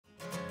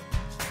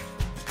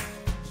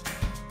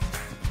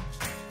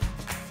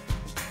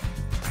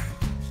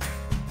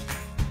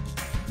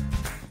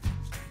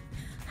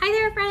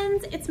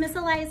friends, it's Miss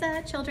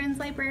Eliza, Children's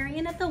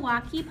Librarian at the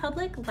Waukee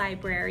Public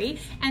Library,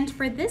 and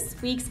for this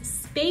week's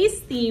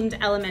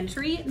space-themed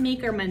elementary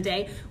Maker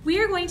Monday, we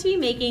are going to be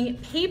making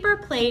paper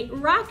plate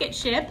rocket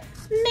ship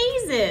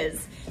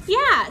mazes.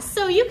 Yeah,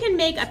 so you can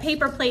make a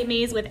paper plate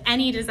maze with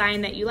any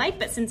design that you like,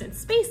 but since it's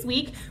Space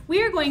Week,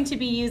 we are going to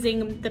be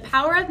using the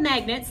power of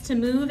magnets to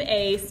move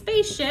a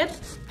spaceship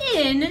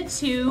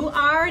into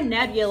our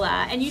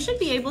nebula, and you should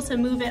be able to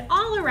move it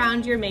all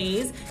around your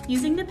maze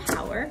using the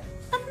power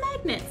of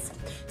magnets.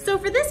 So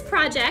for this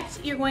project,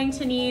 you're going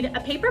to need a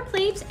paper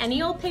plate.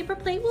 Any old paper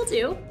plate will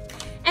do.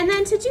 And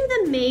then to do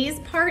the maze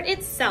part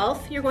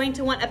itself, you're going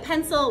to want a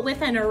pencil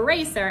with an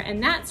eraser,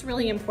 and that's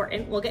really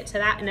important. We'll get to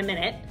that in a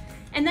minute.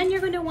 And then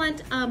you're going to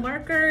want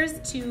markers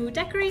to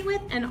decorate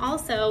with and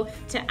also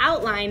to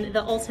outline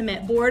the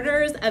ultimate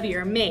borders of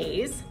your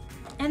maze.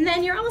 And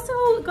then you're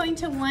also going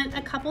to want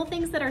a couple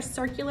things that are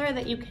circular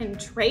that you can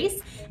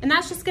trace, and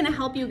that's just gonna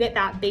help you get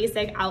that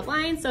basic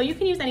outline. So you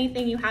can use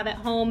anything you have at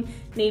home,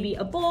 maybe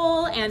a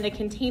bowl and a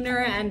container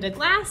and a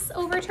glass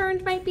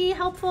overturned might be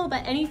helpful,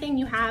 but anything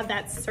you have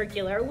that's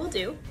circular will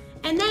do.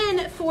 And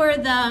then for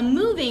the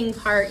moving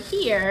part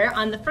here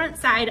on the front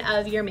side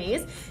of your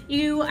maze,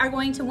 you are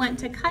going to want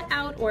to cut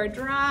out or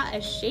draw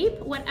a shape,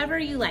 whatever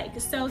you like.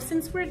 So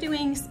since we're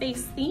doing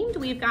space themed,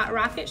 we've got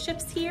rocket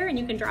ships here, and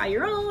you can draw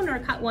your own or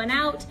cut one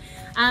out.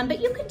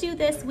 But you could do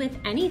this with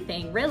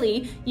anything,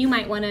 really. You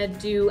might want to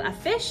do a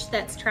fish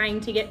that's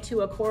trying to get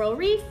to a coral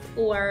reef,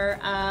 or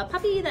a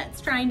puppy that's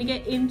trying to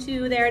get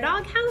into their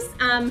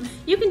doghouse.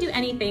 You can do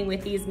anything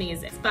with these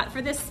mazes. But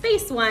for this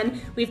space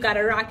one, we've got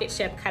a rocket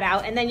ship cut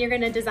out, and then you're going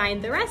to design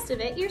the rest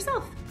of it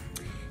yourself.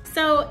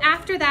 So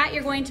after that,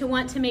 you're going to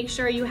want to make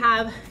sure you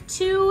have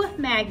 2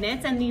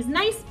 magnets, and these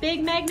nice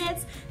big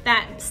magnets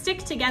that stick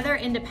together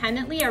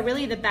independently are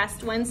really the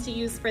best ones to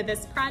use for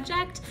this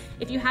project.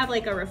 If you have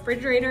like a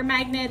refrigerator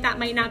magnet, that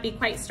might not be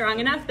quite strong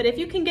enough, but if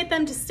you can get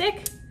them to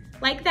stick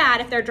like that,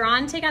 if they're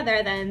drawn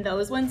together, then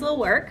those ones will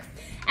work.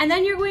 And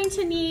then you're going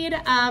to need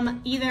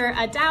either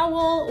a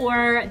dowel,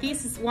 or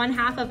this is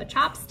 1/2 of a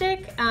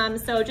chopstick,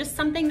 so just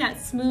something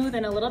that's smooth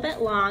and a little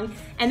bit long.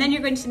 And then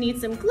you're going to need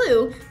some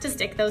glue to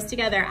stick those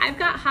together. I've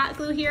got hot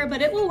glue here,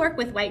 but it will work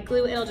with white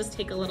glue. It'll just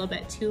take a little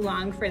bit too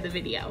long for the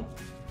video.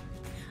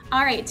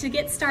 All right, to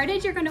get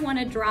started, you're gonna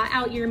wanna draw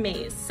out your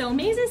maze. So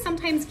mazes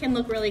sometimes can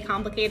look really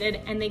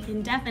complicated, and they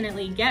can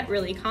definitely get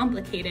really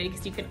complicated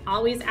because you can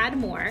always add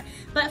more.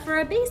 But for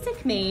a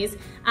basic maze,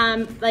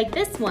 like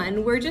this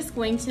one, we're just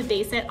going to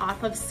base it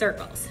off of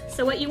circles.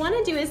 So what you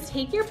wanna do is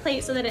take your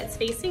plate so that it's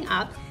facing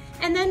up,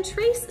 and then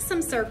trace some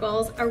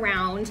circles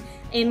around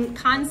in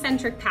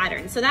concentric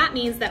patterns. So that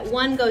means that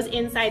one goes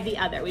inside the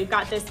other. We've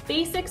got this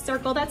basic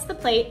circle, that's the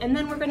plate, and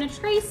then we're gonna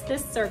trace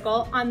this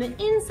circle on the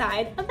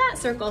inside of that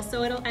circle,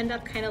 so it'll end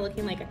up kind of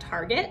looking like a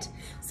target.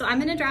 So I'm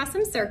gonna draw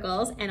some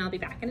circles, and I'll be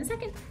back in a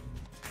second.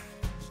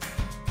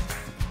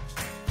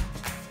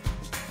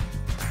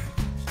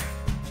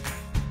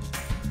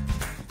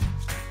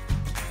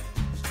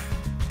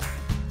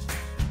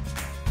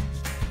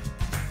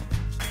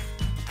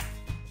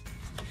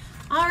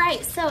 All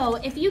right, so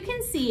if you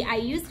can see, I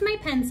used my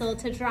pencil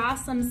to draw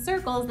some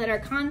circles that are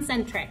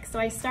concentric. So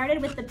I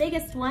started with the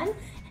biggest one,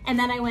 and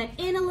then I went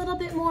in a little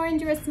bit more and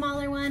drew a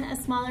smaller one,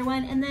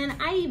 and then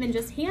I even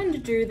just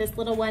hand drew this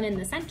little one in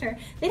the center.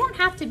 They don't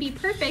have to be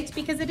perfect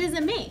because it is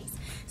a maze.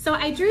 So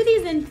I drew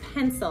these in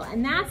pencil,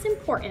 and that's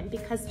important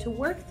because to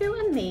work through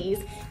a maze,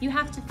 you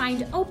have to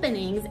find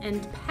openings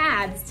and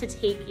paths to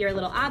take your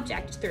little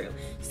object through.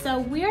 So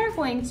we're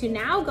going to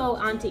now go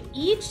onto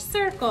each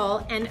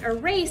circle and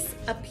erase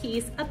a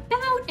piece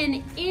about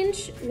 1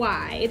 inch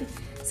wide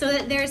so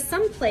that there's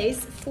some place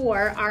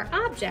for our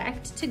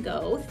object to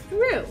go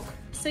through.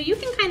 So you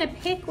can kind of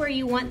pick where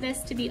you want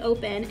this to be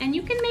open, and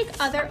you can make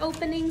other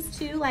openings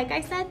too. Like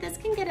I said, this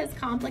can get as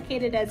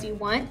complicated as you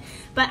want,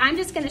 but I'm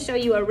just gonna show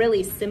you a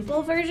really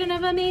simple version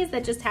of a maze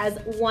that just has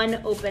 1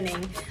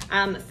 opening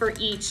for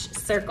each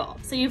circle.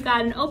 So you've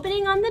got an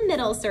opening on the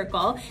middle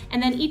circle,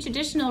 and then each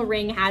additional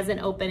ring has an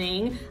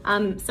opening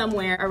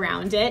somewhere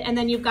around it, and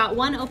then you've got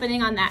 1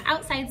 opening on that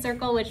outside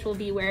circle, which will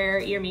be where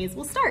your maze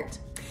will start.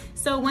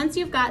 So once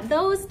you've got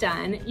those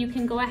done, you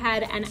can go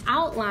ahead and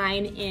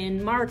outline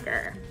in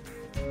marker.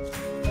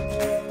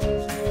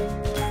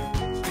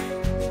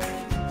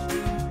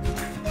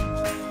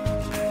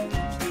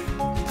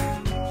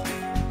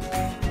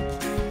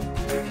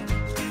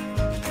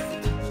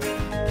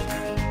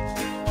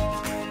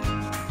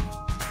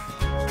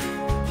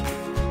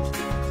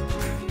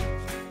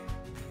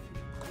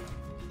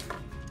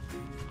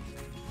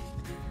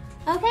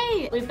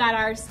 Okay, we've got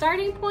our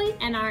starting point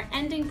and our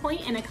ending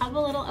point and a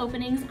couple little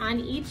openings on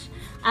each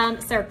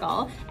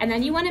circle, and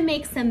then you want to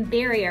make some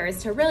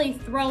barriers to really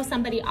throw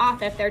somebody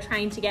off if they're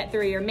trying to get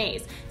through your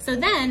maze. So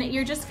then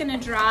you're just going to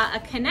draw a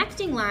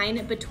connecting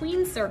line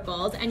between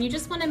circles, and you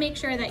just want to make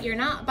sure that you're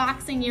not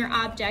boxing your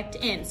object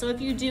in. So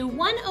if you do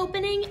one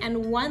opening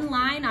and one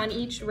line on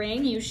each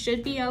ring, you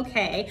should be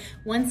okay.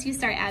 Once you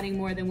start adding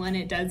more than one,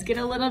 it does get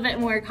a little bit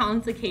more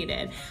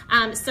complicated.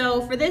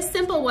 So for this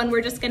simple one,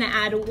 we're just going to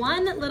add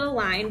one little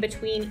line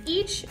between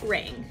each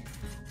ring.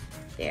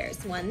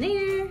 There's one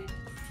there,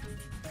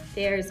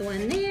 there's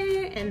one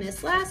there, and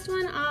this last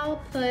one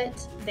I'll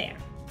put there.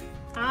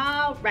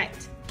 All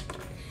right.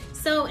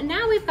 So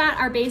now we've got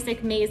our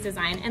basic maze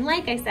design, and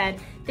like I said,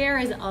 there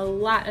is a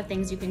lot of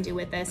things you can do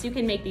with this. You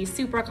can make these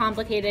super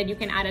complicated, you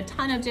can add a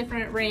ton of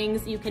different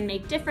rings, you can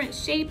make different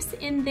shapes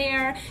in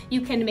there,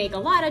 you can make a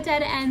lot of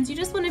dead ends. You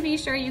just want to be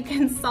sure you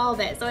can solve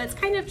it. So it's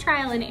kind of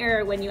trial and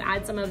error when you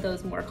add some of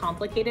those more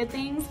complicated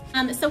things.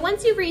 So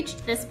once you've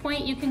reached this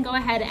point, you can go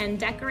ahead and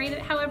decorate it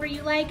however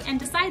you like and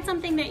decide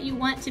something that you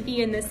want to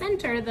be in the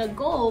center, the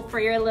goal for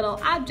your little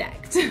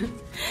object.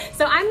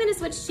 So I'm going to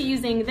switch to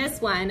using this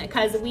one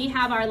because we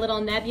have our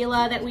little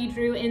nebula that we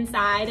drew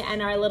inside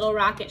and our little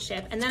rocket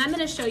ship, and then I'm going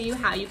to show you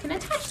how you can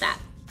attach that.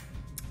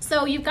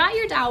 So you've got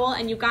your dowel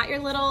and you've got your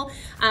little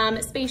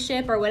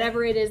spaceship or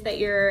whatever it is that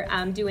you're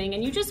doing,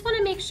 and you just want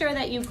to make sure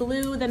that you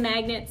glue the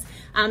magnets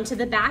to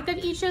the back of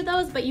each of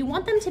those, but you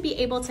want them to be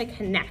able to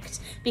connect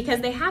because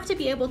they have to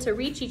be able to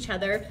reach each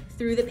other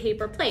through the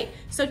paper plate.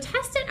 So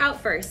test it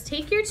out first.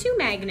 Take your two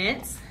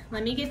magnets,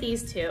 let me get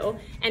these two,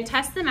 and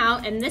test them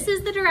out, and this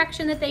is the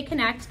direction that they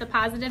connect. The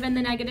positive and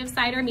the negative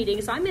side are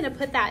meeting, so I'm going to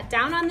put that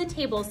down on the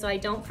table so I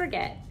don't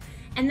forget.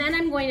 And then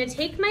I'm going to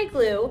take my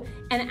glue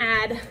and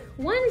add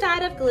one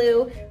dot of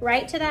glue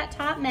right to that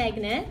top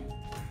magnet,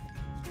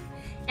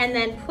 and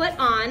then put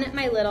on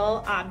my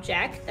little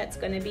object that's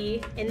going to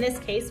be, in this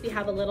case, we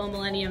have a little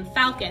Millennium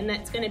Falcon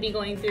that's going to be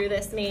going through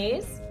this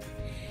maze.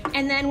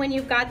 And then when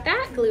you've got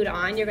that glued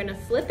on, you're going to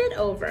flip it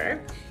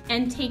over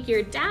and take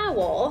your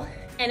dowel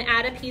and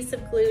add a piece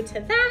of glue to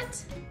that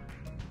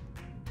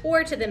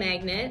or to the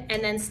magnet,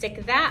 and then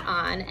stick that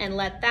on and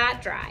let that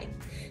dry.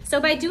 So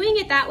by doing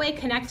it that way,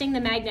 connecting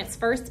the magnets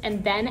first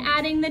and then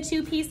adding the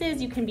two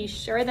pieces, you can be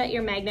sure that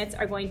your magnets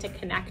are going to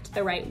connect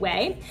the right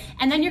way.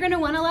 And then you're going to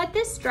want to let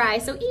this dry.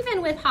 So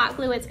even with hot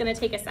glue, it's going to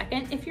take a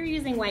second. If you're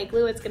using white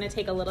glue, it's going to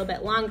take a little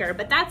bit longer,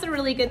 but that's a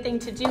really good thing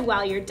to do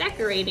while you're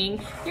decorating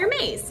your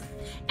maze.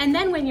 And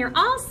then when you're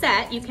all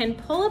set, you can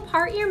pull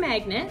apart your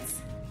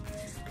magnets,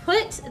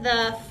 put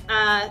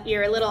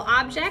your little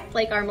object,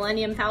 like our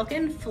Millennium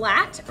Falcon,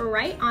 flat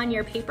right on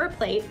your paper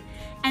plate,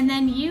 and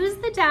then use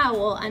the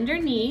dowel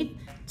underneath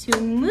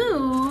to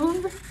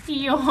move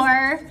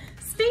your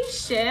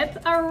spaceship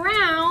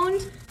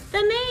around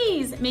the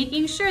maze,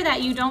 making sure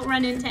that you don't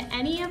run into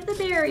any of the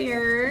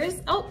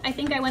barriers. Oh, I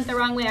think I went the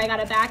wrong way. I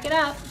gotta back it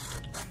up.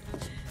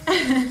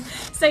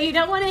 So you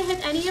don't want to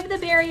hit any of the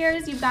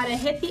barriers. You've got to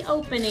hit the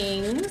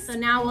openings. So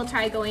now we'll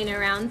try going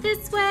around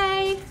this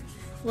way.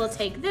 We'll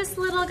take this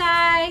little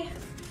guy,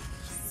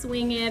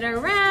 swing it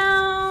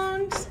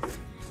around,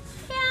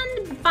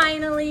 and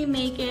finally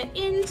make it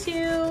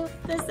into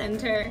the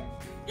center.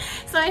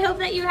 So I hope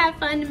that you have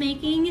fun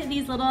making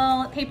these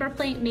little paper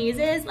plate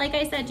mazes. Like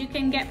I said, you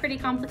can get pretty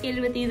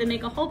complicated with these and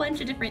make a whole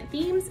bunch of different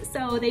themes,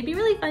 so they'd be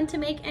really fun to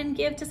make and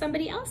give to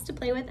somebody else to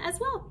play with as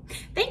well.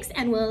 Thanks,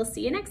 and we'll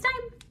see you next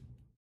time.